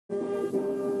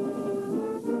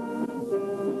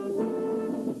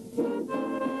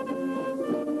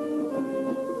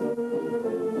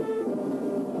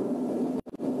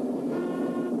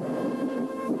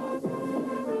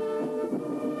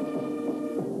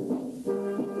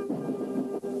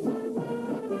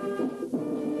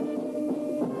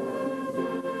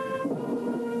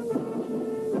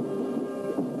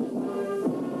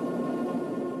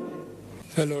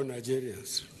Fellow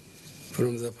Nigerians,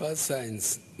 from the first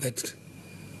signs that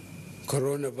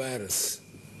coronavirus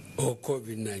or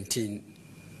COVID-19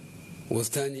 was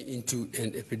turning into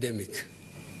an epidemic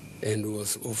and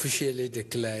was officially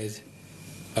declared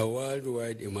a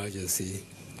worldwide emergency,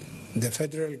 the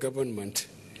federal government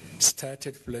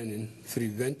started planning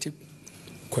preventive,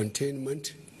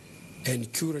 containment,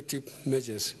 and curative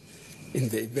measures in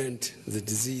the event the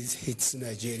disease hits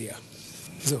Nigeria.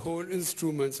 The whole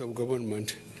instruments of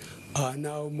government are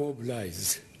now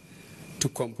mobilized to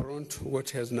confront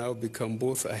what has now become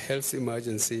both a health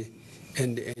emergency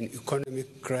and an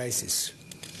economic crisis.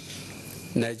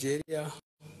 Nigeria,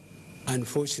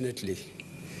 unfortunately,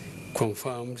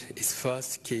 confirmed its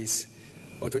first case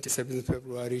on 27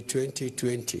 February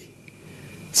 2020.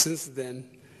 Since then,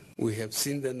 we have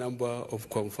seen the number of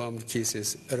confirmed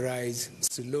cases rise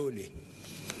slowly.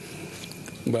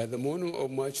 By the morning of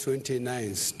March 29,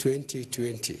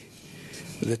 2020,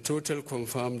 the total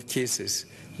confirmed cases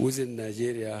within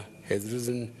Nigeria has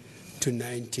risen to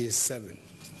 97.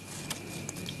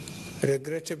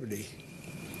 Regrettably,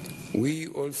 we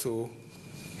also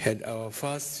had our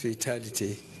first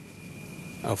fatality,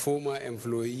 a former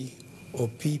employee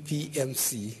of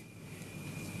PPMC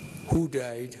who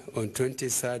died on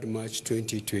 23 March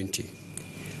 2020.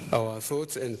 Our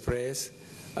thoughts and prayers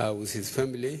are with his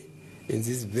family in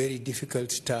these very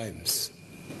difficult times.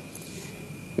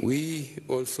 We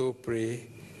also pray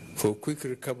for quick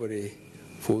recovery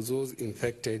for those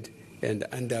infected and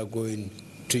undergoing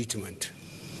treatment.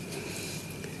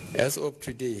 As of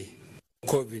today,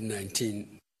 COVID-19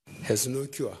 has no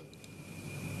cure.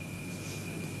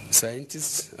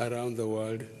 Scientists around the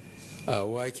world are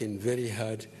working very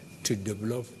hard to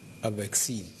develop a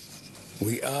vaccine.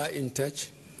 We are in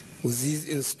touch with these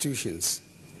institutions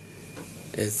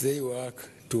as they work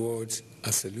towards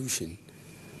a solution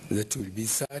that will be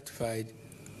certified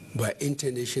by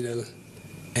international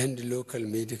and local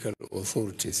medical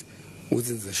authorities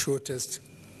within the shortest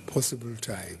possible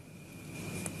time.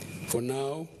 For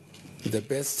now, the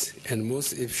best and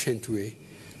most efficient way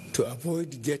to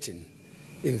avoid getting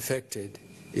infected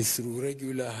is through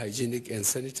regular hygienic and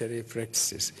sanitary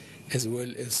practices, as well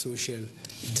as social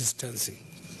distancing.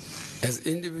 As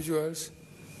individuals,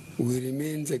 we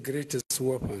remain the greatest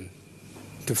weapon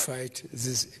to fight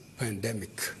this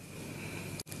pandemic.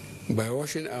 By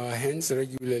washing our hands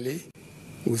regularly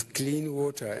with clean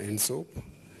water and soap,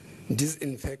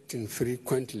 disinfecting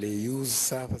frequently used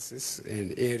surfaces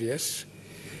and areas,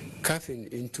 coughing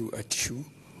into a tissue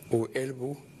or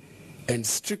elbow, and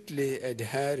strictly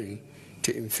adhering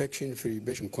to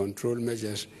infection-prevention control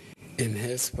measures in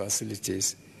health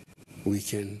facilities, we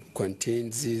can contain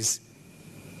this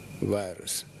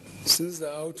virus. Since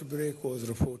the outbreak was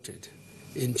reported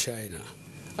in China,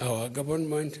 our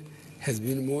government has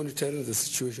been monitoring the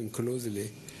situation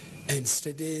closely and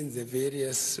studying the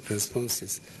various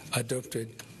responses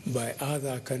adopted by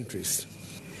other countries.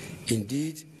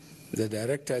 Indeed, the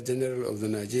Director General of the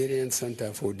Nigerian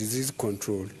Center for Disease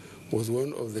Control was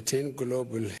one of the 10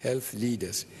 global health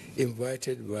leaders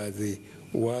invited by the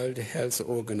World Health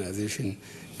Organization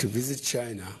to visit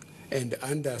China and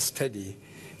understudy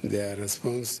their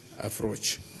response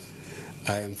approach.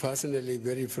 I am personally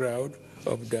very proud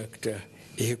of Dr.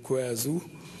 Ihekweazu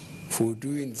for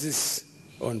doing this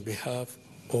on behalf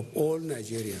of all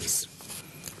Nigerians.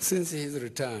 Since his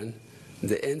return,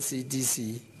 the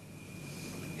NCDC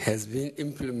has been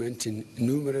implementing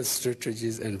numerous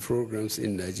strategies and programs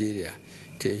in Nigeria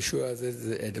to ensure that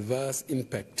the adverse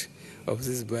impact of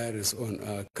this virus on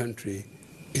our country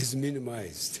is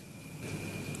minimized.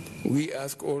 We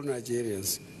ask all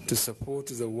Nigerians to support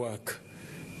the work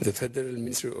the Federal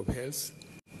Ministry of Health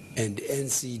and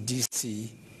NCDC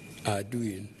are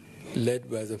doing, led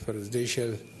by the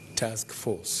Presidential Task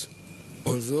Force.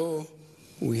 Although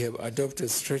we have adopted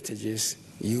strategies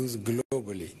used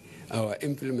globally, our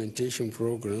implementation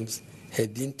programs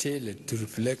have been tailored to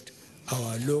reflect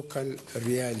our local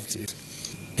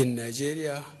realities. In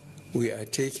Nigeria, we are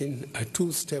taking a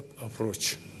two-step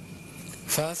approach.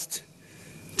 First,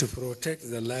 to protect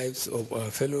the lives of our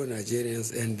fellow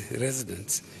Nigerians and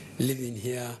residents living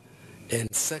here,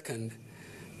 and second,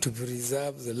 to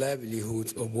preserve the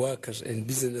livelihoods of workers and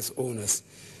business owners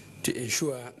to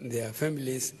ensure their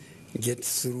families get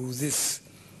through this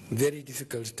very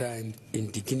difficult time in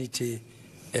dignity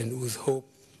and with hope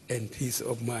and peace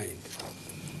of mind.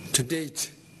 To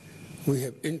date, we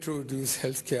have introduced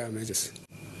healthcare measures,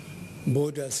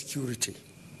 border security,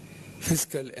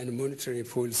 fiscal and monetary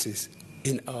policies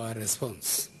in our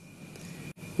response.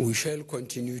 We shall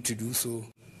continue to do so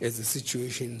as the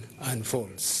situation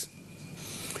unfolds.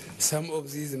 Some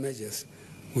of these measures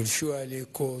will surely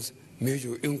cause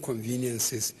major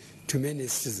inconveniences to many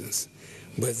citizens,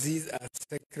 but these are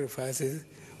sacrifices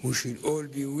we should all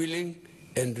be willing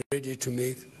and ready to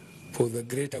make for the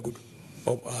greater good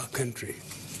of our country.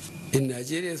 In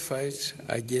Nigeria's fight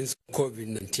against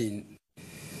COVID-19,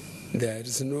 there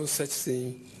is no such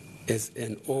thing as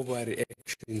an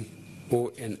overreaction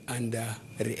or an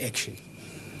underreaction.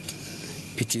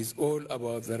 It is all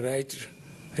about the right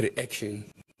reaction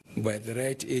by the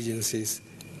right agencies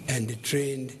and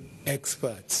trained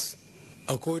experts.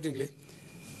 Accordingly,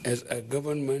 as a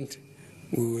government,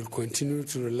 we will continue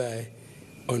to rely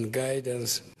on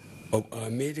guidance of our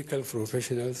medical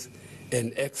professionals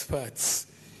and experts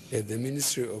at the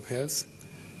Ministry of Health,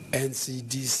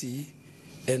 NCDC,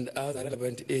 and other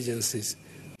relevant agencies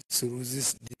through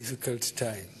this difficult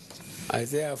time. I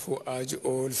therefore urge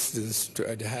all citizens to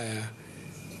adhere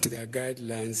to their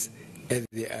guidelines as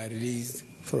they are released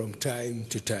from time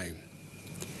to time.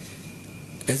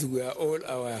 As we are all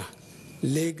aware,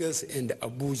 Lagos and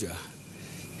Abuja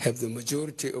have the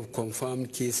majority of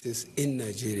confirmed cases in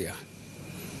Nigeria.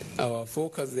 Our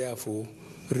focus, therefore,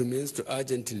 remains to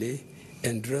urgently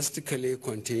and drastically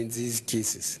contain these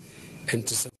cases and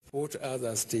to support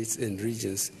other states and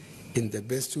regions in the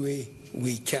best way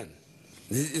we can.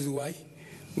 This is why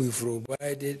we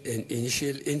provided an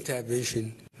initial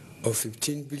intervention of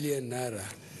 15 billion naira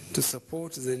to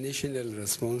support the national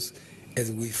response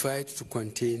as we fight to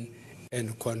contain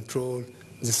and control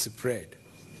the spread.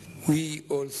 We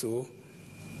also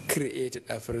created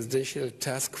a presidential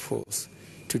task force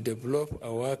to develop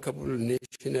a workable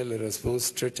national response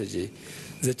strategy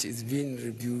that is being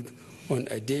reviewed on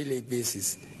a daily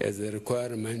basis as the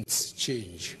requirements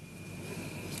change.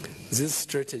 This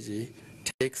strategy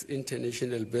takes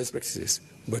international best practices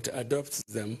but adopts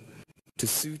them to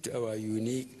suit our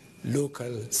unique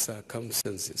local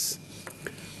circumstances.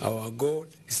 Our goal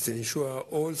is to ensure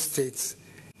all states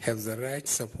have the right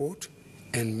support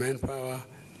and manpower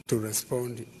to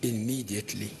respond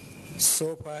immediately.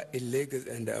 So far in Lagos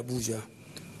and Abuja,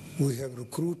 we have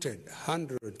recruited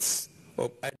hundreds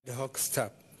of ad hoc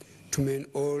staff to man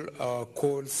all our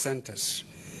call centers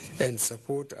and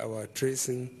support our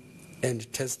tracing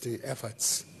and testing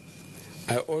efforts.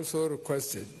 I also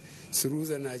requested through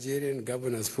the Nigerian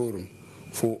Governors Forum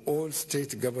for all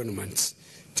state governments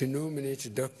to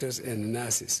nominate doctors and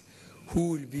nurses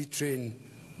who will be trained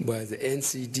by the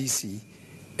NCDC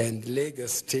and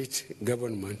Lagos state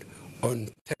government on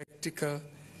tactical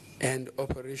and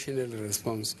operational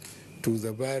response to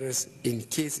the virus in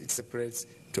case it spreads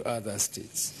to other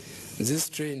states. This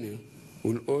training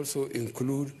will also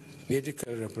include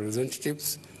medical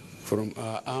representatives from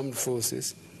our armed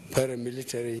forces,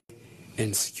 paramilitary,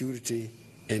 and security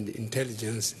and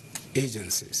intelligence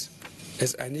agencies.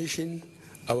 As a nation,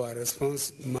 our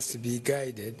response must be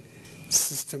guided,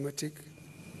 systematic,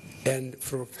 and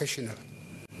professional.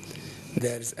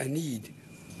 There is a need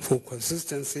for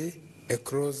consistency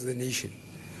across the nation.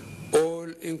 All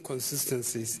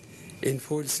inconsistencies in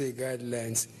policy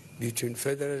guidelines between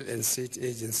federal and state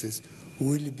agencies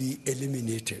will be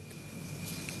eliminated.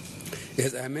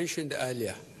 As I mentioned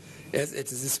earlier, as at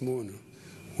this morning,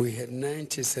 we had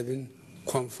 97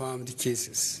 confirmed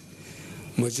cases.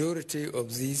 Majority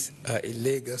of these are in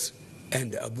Lagos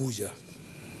and Abuja.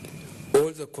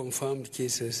 All the confirmed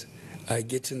cases are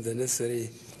getting the necessary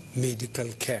medical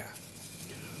care.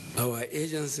 Our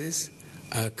agencies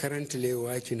are currently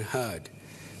working hard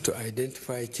to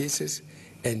identify cases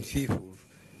and people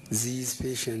these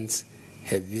patients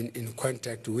have been in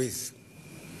contact with.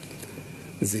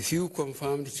 The few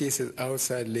confirmed cases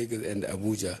outside Lagos and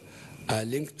Abuja are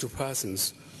linked to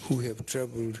persons who have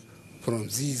traveled from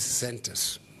these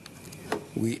centers.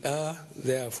 We are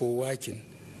therefore working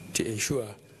to ensure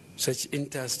such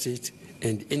interstate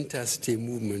and interstate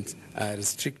movements are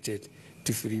restricted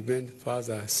to prevent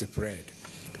further spread.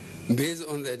 Based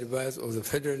on the advice of the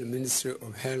Federal Ministry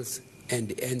of Health and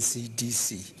the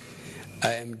NCDC,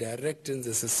 I am directing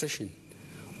the cessation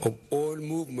of all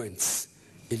movements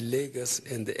in Lagos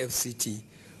and the FCT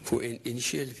for an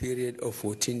initial period of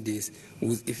 14 days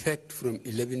with effect from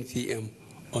 11 p.m.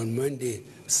 on Monday,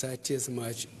 30th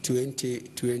March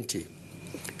 2020.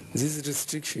 This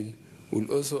restriction will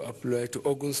also apply to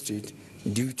Ogun State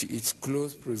due to its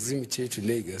close proximity to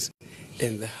Lagos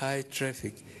and the high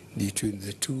traffic between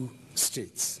the two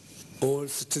states. All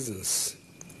citizens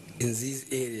in these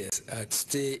areas are to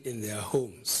stay in their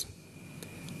homes.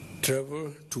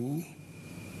 Travel to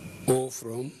or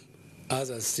from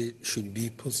other states should be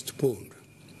postponed.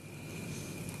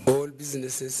 All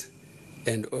businesses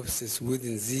and offices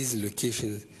within these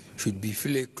locations should be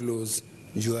fully closed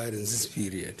during this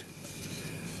period.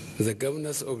 The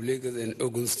governors of Lagos and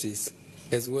Ogun states,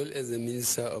 as well as the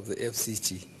minister of the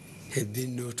FCT, have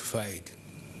been notified.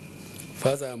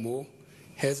 Furthermore,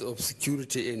 heads of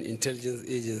security and intelligence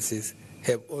agencies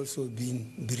have also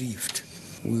been briefed.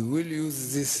 We will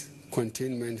use this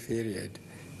containment period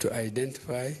to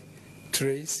identify,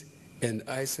 trace, and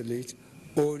isolate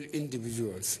all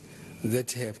individuals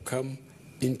that have come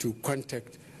into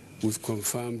contact with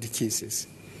confirmed cases.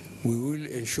 We will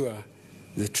ensure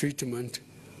the treatment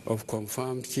of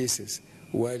confirmed cases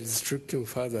while restricting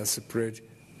further spread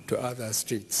to other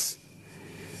states.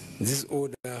 This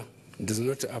order does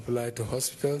not apply to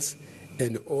hospitals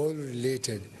and all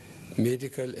related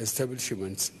medical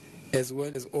establishments, as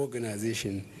well as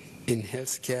organizations in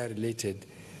healthcare-related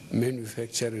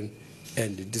manufacturing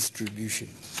and distribution.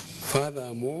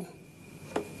 Furthermore,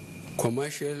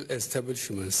 commercial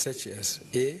establishments such as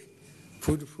A,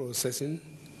 food processing,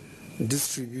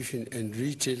 distribution and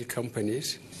retail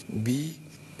companies, B,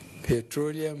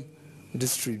 petroleum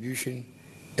distribution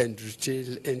and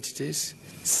retail entities,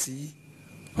 C,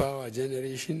 power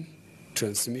generation,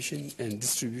 transmission and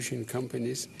distribution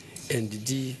companies, and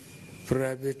D,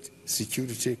 private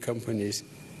security companies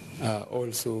are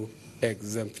also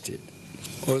exempted.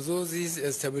 Although these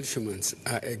establishments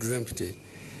are exempted,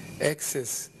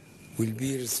 access will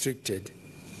be restricted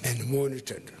and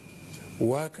monitored.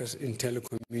 Workers in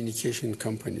telecommunication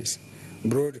companies,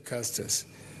 broadcasters,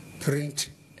 print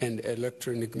and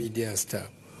electronic media staff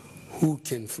who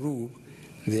can prove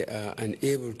they are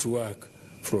unable to work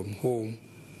from home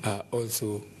are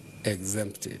also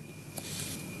exempted.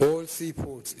 All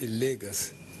seaports in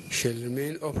Lagos shall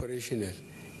remain operational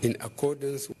in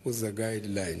accordance with the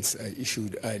guidelines I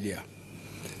issued earlier.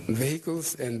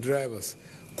 Vehicles and drivers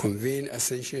conveying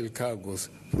essential cargoes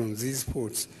from these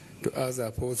ports to other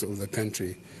ports of the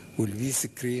country will be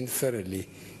screened thoroughly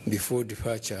before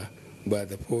departure by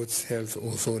the port's health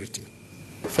authority.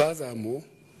 Furthermore,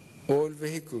 all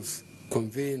vehicles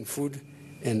conveying food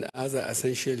and other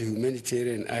essential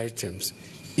humanitarian items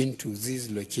into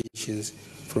these locations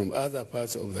from other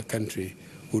parts of the country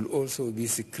will also be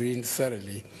screened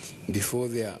thoroughly before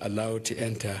they are allowed to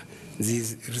enter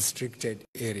these restricted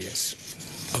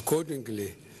areas.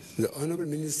 Accordingly, the Honorable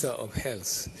Minister of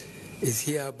Health is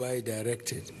hereby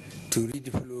directed to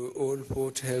redeploy all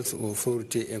Port Health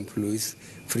Authority employees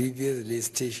previously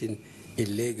stationed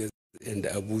in Lagos and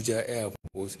Abuja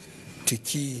airports to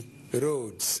key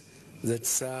roads that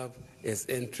serve as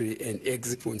entry and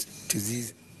exit points to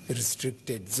these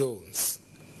restricted zones.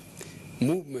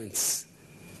 Movements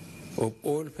of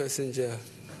all passenger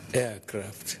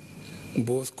aircraft,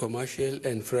 both commercial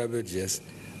and private jets,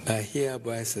 are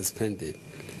hereby suspended.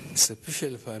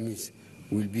 Special permits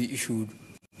will be issued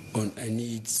on a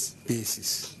needs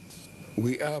basis.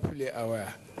 We are fully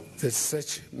aware that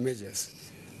such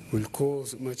measures will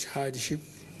cause much hardship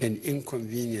and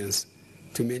inconvenience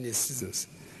to many citizens,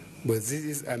 but this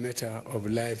is a matter of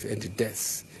life and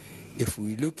death. If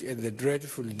we look at the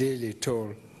dreadful daily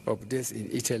toll of deaths in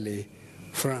Italy,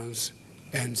 France,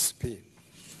 and Spain.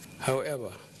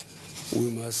 However, we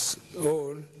must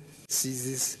all see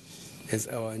this as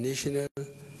our national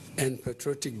and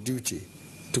patriotic duty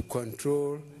to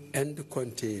control and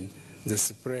contain the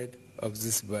spread of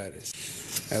this virus.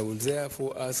 I will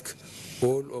therefore ask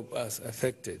all of us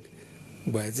affected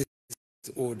by this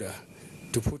order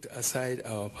to put aside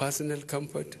our personal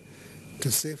comfort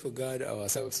to safeguard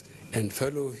ourselves and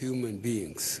fellow human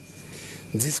beings.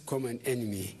 This common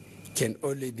enemy can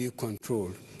only be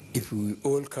controlled if we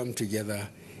all come together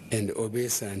and obey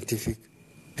scientific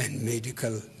and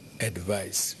medical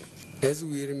advice. As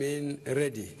we remain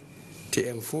ready to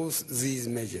enforce these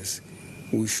measures,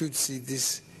 we should see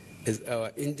this as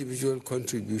our individual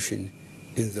contribution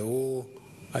in the war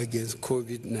against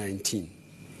COVID-19.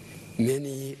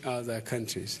 Many other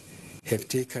countries have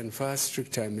taken far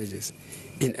stricter measures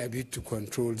in a bid to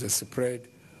control the spread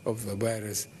of the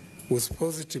virus with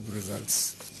positive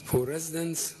results. For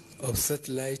residents of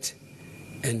satellite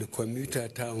and commuter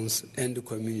towns and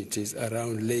communities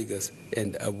around Lagos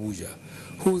and Abuja,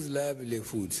 whose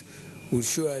livelihoods will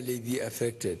surely be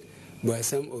affected by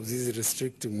some of these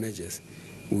restrictive measures,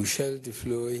 we shall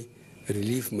deploy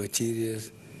relief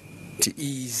materials to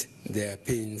ease their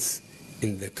pains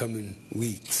in the coming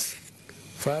weeks.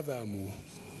 Furthermore,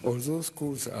 Although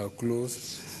schools are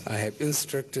closed, I have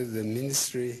instructed the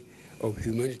Ministry of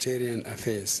Humanitarian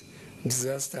Affairs,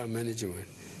 Disaster Management,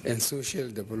 and Social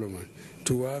Development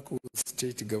to work with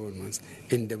state governments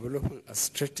in developing a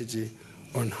strategy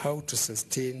on how to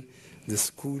sustain the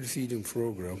school feeding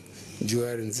program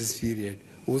during this period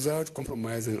without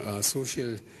compromising our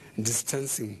social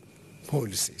distancing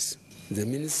policies. The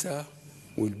Minister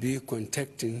will be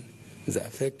contacting the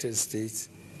affected states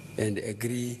and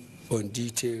agree on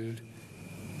detailed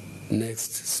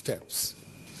next steps.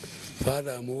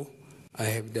 Furthermore, I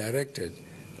have directed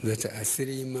that a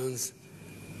 3-month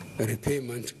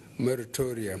repayment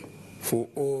moratorium for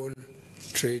all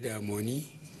trader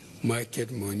money,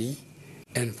 market money,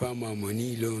 and farmer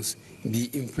money loans be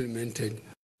implemented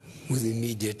with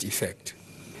immediate effect.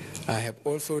 I have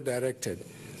also directed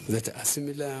that a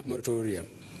similar moratorium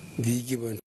be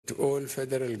given to all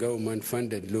federal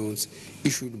government-funded loans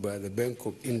issued by the Bank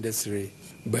of Industry,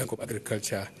 Bank of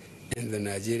Agriculture, and the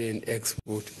Nigerian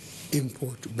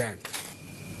Export-Import Bank.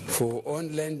 For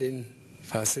on-lending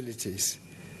facilities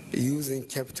using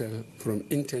capital from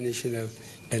international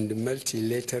and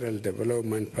multilateral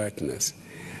development partners,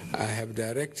 I have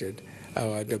directed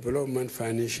our development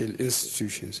financial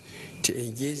institutions to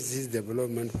engage these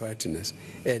development partners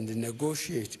and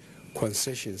negotiate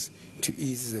concessions to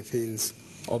ease the pains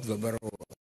of the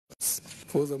borrowers.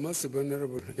 For the most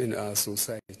vulnerable in our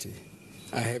society,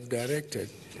 I have directed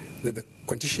that the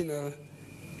conditional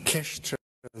cash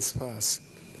transfers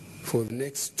for the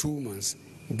next 2 months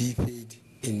be paid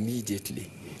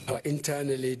immediately. Our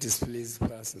internally displaced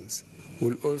persons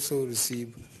will also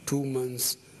receive 2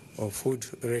 months of food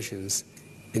rations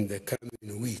in the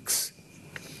coming weeks.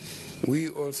 We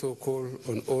also call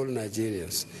on all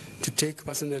Nigerians to take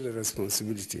personal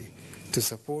responsibility to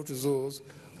support those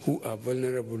who are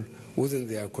vulnerable within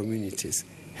their communities,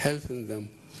 helping them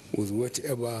with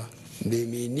whatever they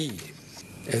may need.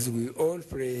 As we all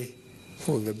pray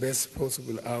for the best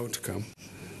possible outcome,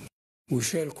 we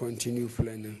shall continue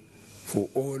planning for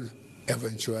all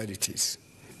eventualities.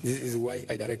 This is why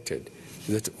I directed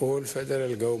that all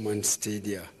federal government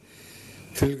stadia,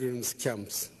 pilgrims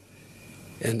camps,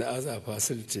 and other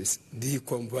facilities be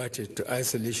converted to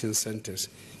isolation centers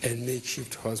and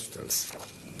makeshift hospitals.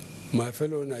 My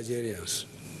fellow Nigerians,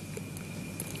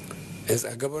 as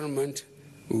a government,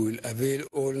 we will avail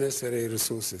all necessary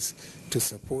resources to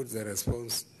support the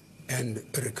response and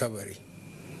recovery.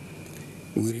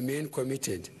 We remain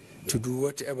committed to do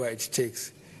whatever it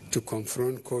takes to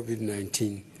confront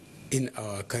COVID-19 in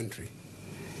our country.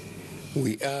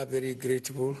 We are very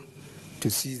grateful to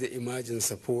see the emerging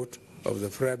support of the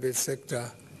private sector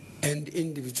and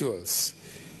individuals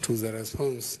to the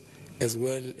response, as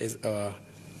well as our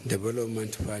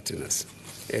development partners.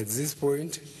 At this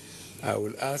point, I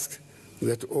will ask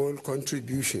that all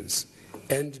contributions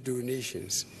and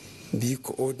donations be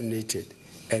coordinated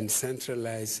and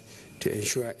centralized to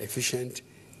ensure efficient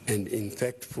and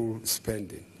impactful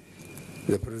spending.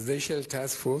 The Presidential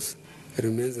Task Force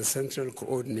remains the central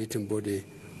coordinating body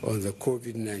on the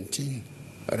COVID-19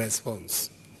 response.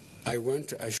 I want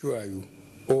to assure you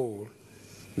all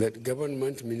that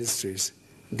government ministries,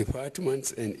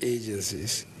 departments, and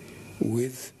agencies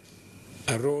with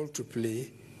a role to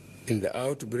play in the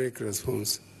outbreak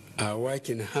response are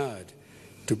working hard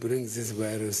to bring this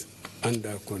virus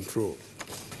under control.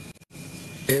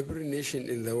 Every nation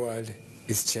in the world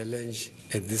is challenged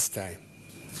at this time,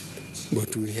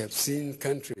 but we have seen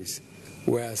countries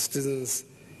where citizens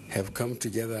have come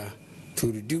together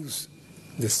to reduce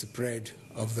the spread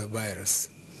of the virus.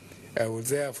 I will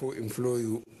therefore implore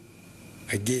you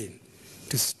again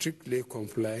to strictly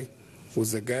comply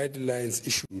with the guidelines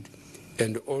issued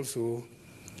and also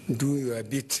do your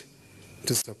bit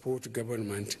to support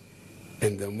government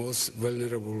and the most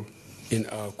vulnerable in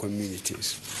our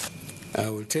communities. I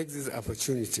will take this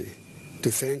opportunity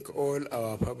to thank all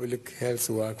our public health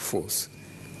workforce,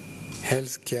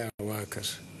 healthcare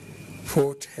workers,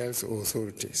 port health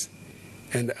authorities,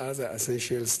 and other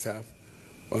essential staff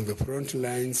on the front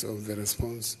lines of the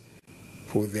response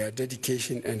for their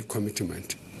dedication and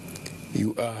commitment.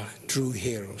 You are true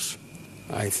heroes.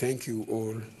 I thank you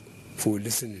all for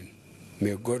listening.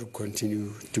 May God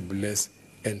continue to bless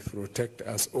and protect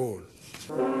us all.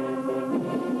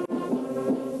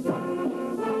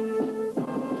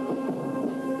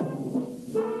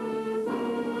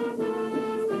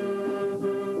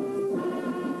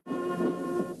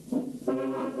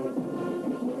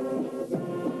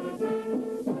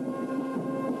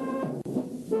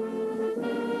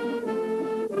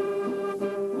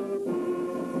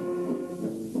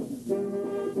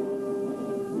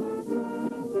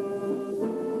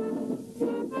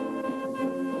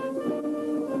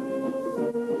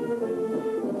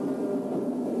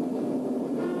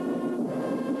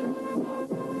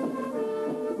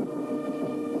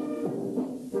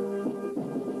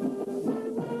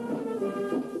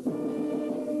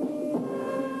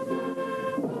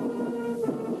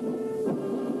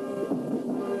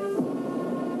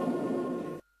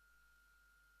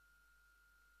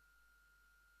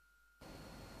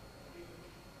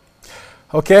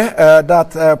 Okay,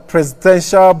 that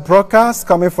presidential broadcast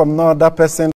coming from another person